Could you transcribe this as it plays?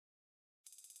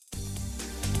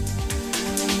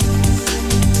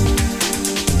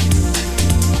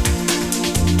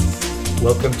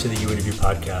Welcome to the You Interview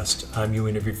podcast. I'm You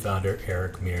Interview founder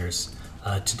Eric Mears.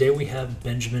 Today we have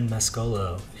Benjamin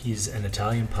Mascolo. He's an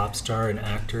Italian pop star and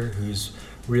actor who's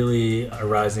really a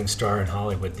rising star in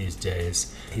Hollywood these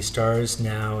days. He stars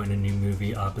now in a new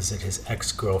movie opposite his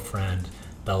ex-girlfriend,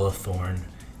 Bella Thorne,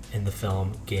 in the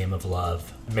film Game of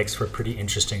Love. It makes for a pretty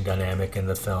interesting dynamic in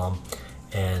the film,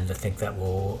 and I think that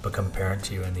will become apparent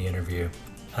to you in the interview.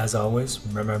 As always,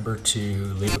 remember to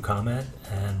leave a comment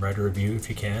and write a review if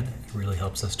you can. It really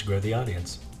helps us to grow the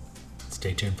audience.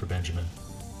 Stay tuned for Benjamin.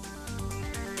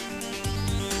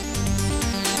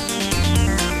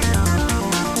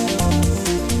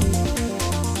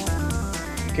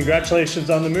 Congratulations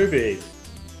on the movie.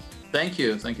 Thank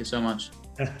you. Thank you so much.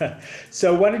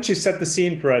 So why don't you set the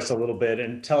scene for us a little bit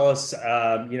and tell us,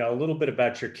 a little bit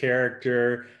about your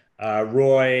character,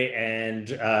 Roy, and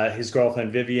his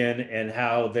girlfriend Vivian, and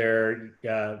how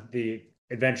the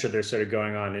adventure they're sort of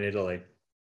going on in Italy.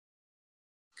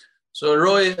 So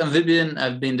Roy and Vivian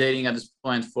have been dating at this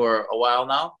point for a while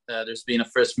now. There's been a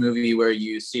first movie where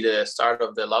you see the start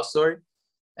of the love story.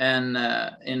 And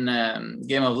in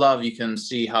Game of Love, you can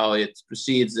see how it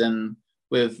proceeds, and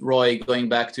with Roy going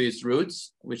back to his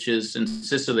roots, which is in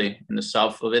Sicily, in the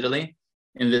south of Italy,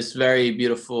 in this very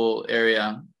beautiful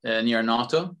area near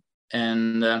Noto.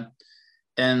 And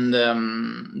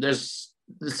there's,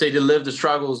 let's say, they live the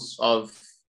struggles of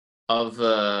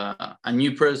a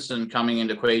new person coming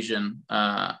into equation,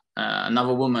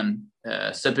 another woman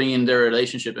stepping in their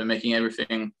relationship and making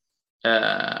everything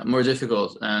more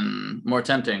difficult and more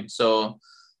tempting. So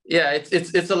yeah,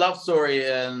 it's a love story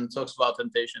and talks about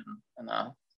temptation and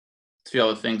a few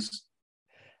other things.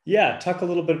 Yeah, talk a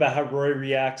little bit about how Roy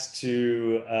reacts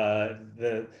to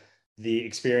the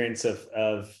experience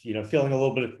of feeling a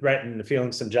little bit threatened,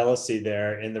 feeling some jealousy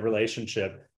there in the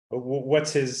relationship.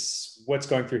 What's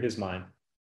going through his mind?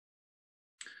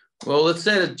 Well, let's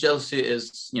say that jealousy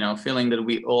is feeling that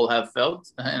we all have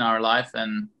felt in our life,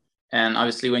 and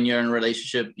obviously when you're in a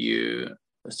relationship, you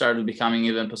started becoming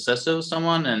even possessive of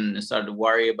someone and started to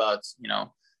worry about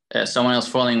someone else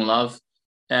falling in love,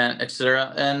 and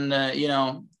etc. And I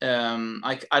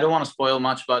don't want to spoil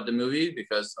much about the movie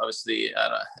because obviously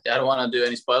I don't want to do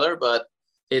any spoiler, but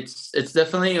it's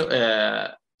definitely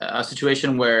a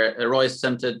situation where Roy is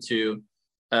tempted to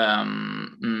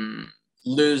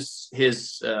lose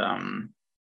himself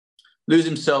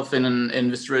in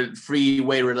this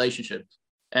freeway relationship,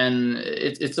 and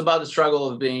it's about the struggle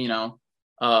of being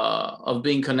of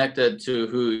being connected to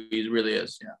who he really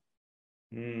is.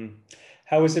 Yeah.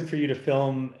 How was it for you to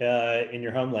film in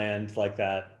your homeland like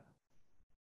that?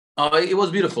 It was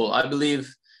beautiful. I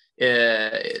believe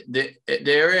the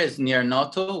area is near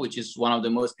Noto, which is one of the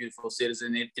most beautiful cities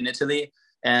in Italy,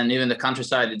 and even the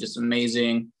countryside is just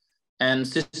amazing. And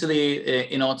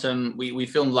Sicily in autumn, we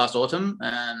filmed last autumn,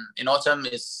 and in autumn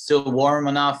it's still warm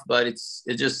enough, but it's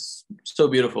just so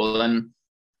beautiful. And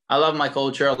I love my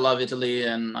culture. I love Italy,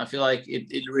 and I feel like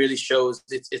it really shows.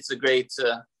 It's a great.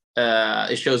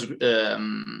 It shows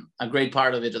a great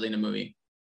part of Italy in the movie.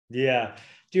 Yeah.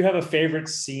 Do you have a favorite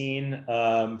scene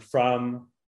from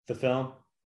the film?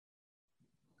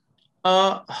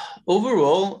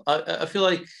 Overall, I feel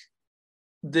like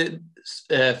the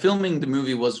filming the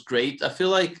movie was great. I feel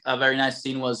like a very nice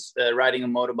scene was riding a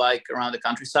motorbike around the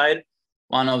countryside.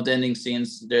 One of the ending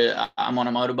scenes, I'm on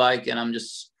a motorbike and I'm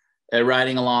just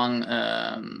riding along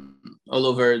all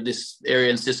over this area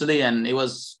in Sicily, and it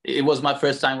was my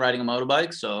first time riding a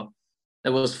motorbike, so it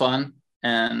was fun.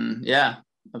 And yeah,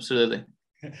 absolutely.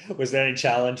 Was there any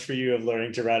challenge for you of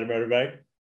learning to ride a motorbike?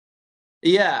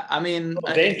 Yeah, I mean,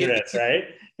 dangerous, right?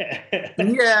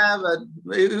 Yeah, but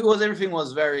everything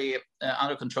was very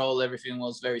under control. Everything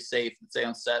was very safe, let's say,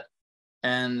 on set.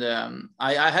 And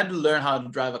I had to learn how to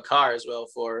drive a car as well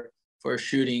for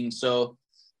shooting. So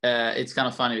it's kind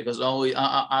of funny because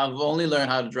I've only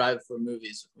learned how to drive for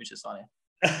movies, which is funny.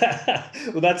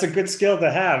 Well, that's a good skill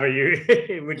to have. How did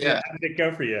it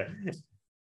go for you?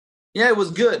 Yeah, it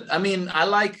was good. I mean, I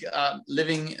like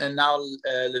living in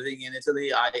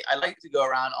Italy. I like to go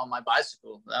around on my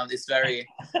bicycle. It's very.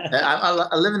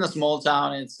 I live in a small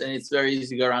town, and it's very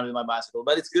easy to go around with my bicycle.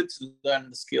 But it's good to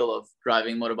learn the skill of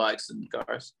driving motorbikes and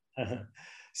cars.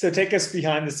 So take us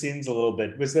behind the scenes a little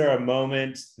bit. Was there a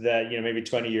moment that maybe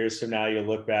 20 years from now you'll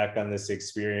look back on this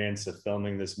experience of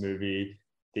filming this movie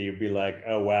that you'd be like,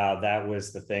 oh wow, that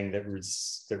was the thing that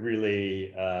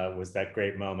really was that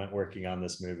great moment working on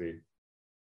this movie?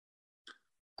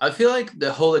 I feel like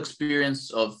the whole experience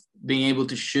of being able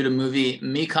to shoot a movie,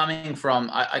 me coming from,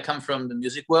 I come from the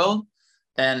music world,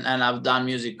 and I've done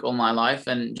music all my life,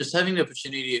 and just having the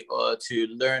opportunity to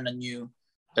learn a new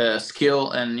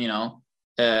skill and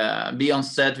be on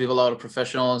set with a lot of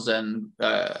professionals and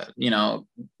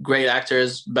great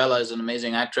actors. Bella is an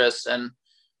amazing actress, and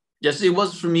just it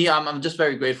was for me. I'm just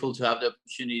very grateful to have the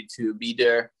opportunity to be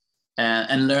there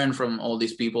and learn from all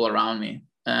these people around me.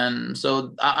 And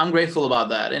so I'm grateful about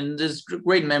that. And there's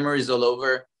great memories all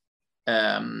over.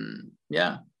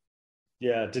 Yeah.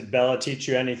 Yeah. Did Bella teach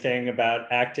you anything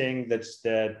about acting that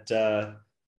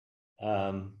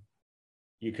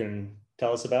you can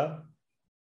tell us about?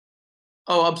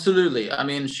 Oh, absolutely. I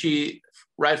mean, she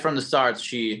right from the start,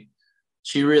 she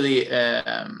really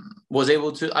was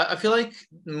able to. I feel like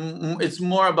it's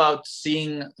more about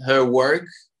seeing her work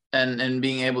and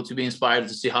being able to be inspired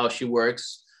to see how she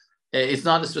works. It's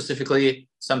not specifically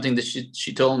something that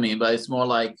she told me, but it's more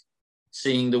like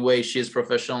seeing the way she is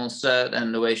professional on set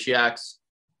and the way she acts,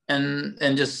 and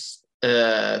just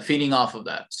feeding off of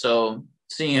that. So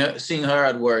seeing her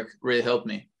at work really helped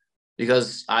me,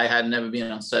 because I had never been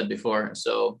on set before.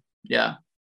 So yeah.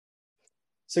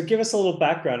 So give us a little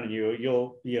background on you.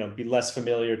 You'll be less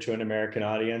familiar to an American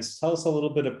audience. Tell us a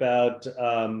little bit about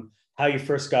how you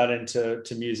first got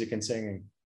into music and singing.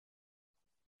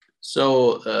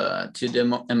 So to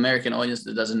the American audience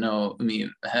that doesn't know me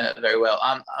very well,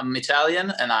 I'm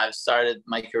Italian, and I've started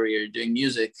my career doing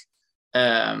music.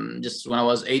 Just when I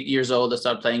was 8 years old, I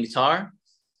started playing guitar,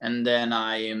 and then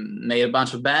I made a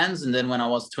bunch of bands. And then when I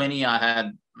was 20, I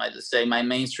had my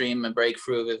mainstream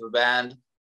breakthrough with a band,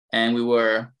 and we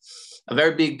were a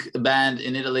very big band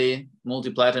in Italy,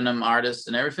 multi-platinum artists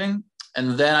and everything.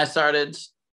 And then I started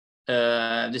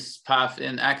this path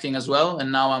in acting as well,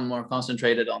 and now I'm more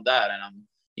concentrated on that, and I'm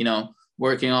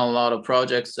working on a lot of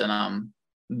projects, and I'm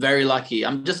very lucky.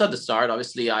 I'm just at the start.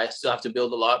 Obviously I still have to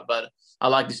build a lot, but I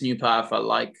like this new path. I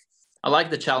like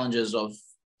the challenges of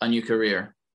a new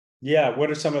career. Yeah.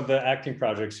 What are some of the acting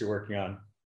projects you're working on?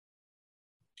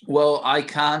 Well, I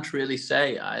can't really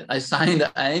say. I signed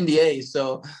an NDA,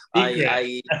 so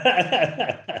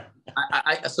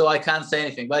so I can't say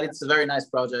anything, but it's a very nice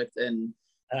project, and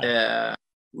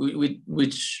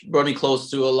which brought me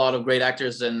close to a lot of great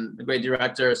actors and a great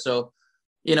director. So,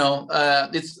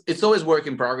 it's always work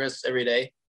in progress every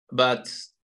day, but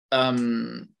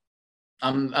I'm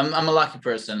a lucky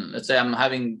person. Let's say I'm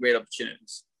having great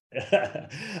opportunities.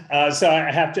 So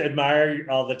I have to admire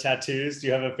all the tattoos. Do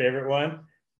you have a favorite one?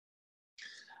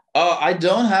 Oh, I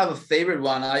don't have a favorite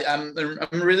one.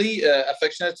 I'm really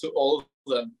affectionate to all of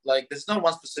them. Like, there's not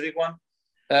one specific one.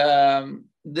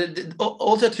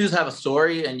 All tattoos have a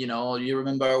story, and you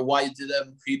remember why you did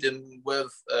them, who you did them with,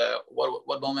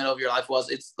 what moment of your life was.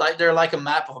 It's like they're like a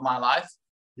map of my life.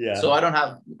 Yeah. So I don't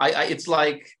have. It's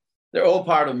like they're all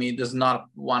part of me. There's not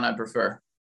one I prefer.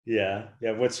 Yeah.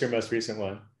 Yeah. What's your most recent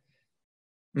one?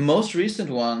 Most recent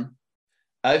one,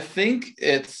 I think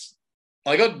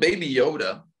I got Baby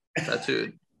Yoda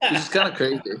tattooed, which is kind of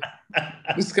crazy.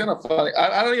 It's kind of funny.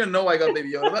 I don't even know why I got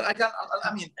Baby Yoda, but I can't.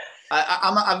 I mean,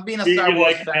 I've been a Star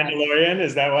Wars fan. Mandalorian,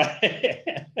 is that why?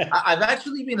 I've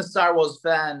actually been a Star Wars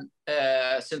fan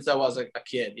since I was a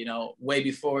kid. Way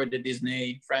before the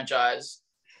Disney franchise.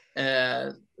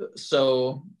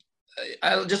 So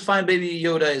I just find Baby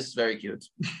Yoda is very cute.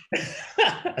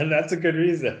 And that's a good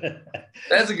reason.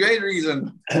 That's a great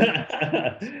reason.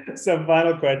 So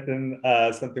final question,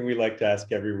 something we like to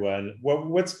ask everyone.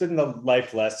 What's been the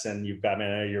life lesson you've got? I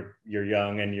know you're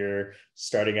young and you're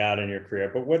starting out in your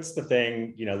career, but what's the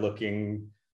thing,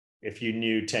 if you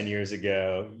knew 10 years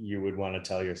ago, you would want to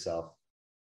tell yourself?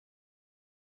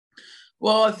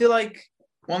 Well, I feel like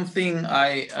one thing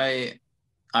I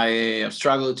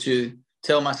struggle to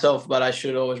tell myself, but I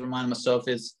should always remind myself,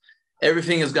 is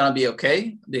everything is going to be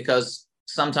okay, because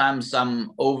sometimes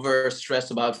I'm over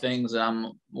stressed about things and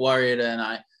I'm worried, and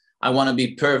I want to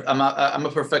be perfect. I'm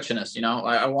a perfectionist,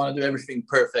 I want to do everything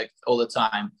perfect all the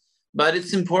time, but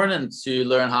it's important to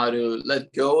learn how to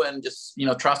let go and just,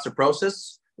 trust the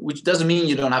process, which doesn't mean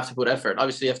you don't have to put effort.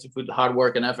 Obviously you have to put hard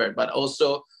work and effort, but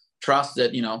also trust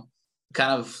that,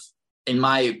 kind of, in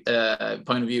my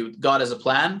point of view, God has a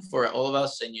plan for all of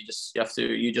us, and you just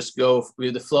go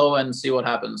with the flow and see what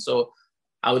happens. So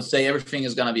I would say everything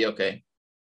is going to be okay.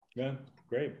 Yeah,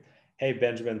 great. Hey,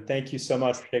 Benjamin, thank you so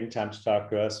much for taking time to talk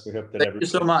to us. We hope that Thank you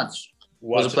so much. It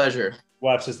was a pleasure.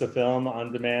 Watches the film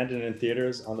on demand and in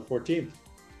theaters on the 14th.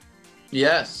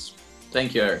 Yes.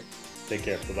 Thank you, Eric. Take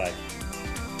care. Bye-bye.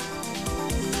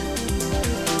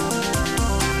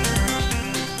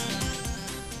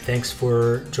 Thanks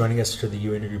for joining us for the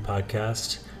You Interview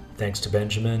podcast. Thanks to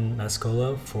Benjamin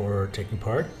Mascolo for taking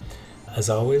part.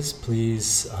 As always,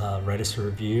 please write us a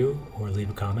review or leave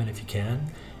a comment if you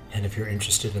can. And if you're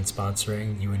interested in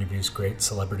sponsoring UInterview's great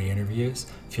celebrity interviews,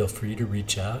 feel free to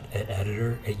reach out at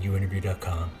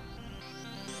editor@uinterview.com.